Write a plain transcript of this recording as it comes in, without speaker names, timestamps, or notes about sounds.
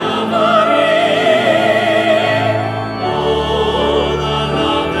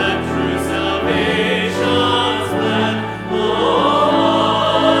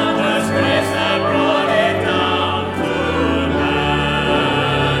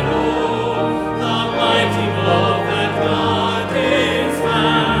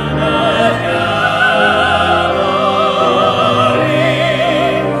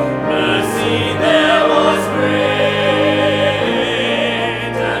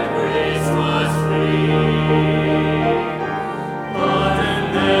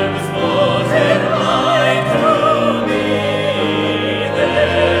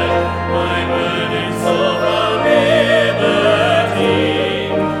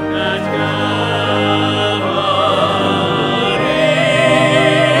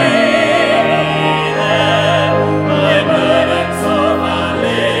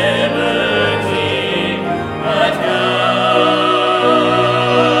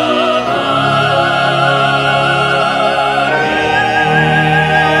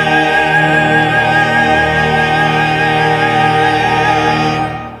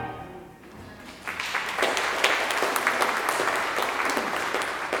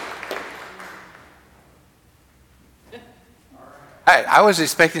I was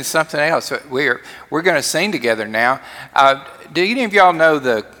expecting something else. We're going to sing together now. Do any of y'all know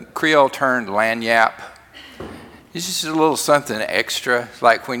the Creole term lagniappe? It's just a little something extra,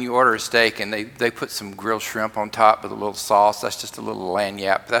 like when you order a steak and they put some grilled shrimp on top with a little sauce. That's just a little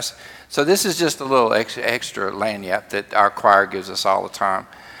lagniappe. So this is just a little extra lagniappe that our choir gives us all the time.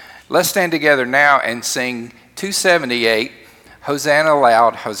 Let's stand together now and sing 278, Hosanna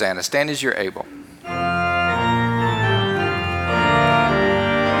Loud, Hosanna. Stand as you're able.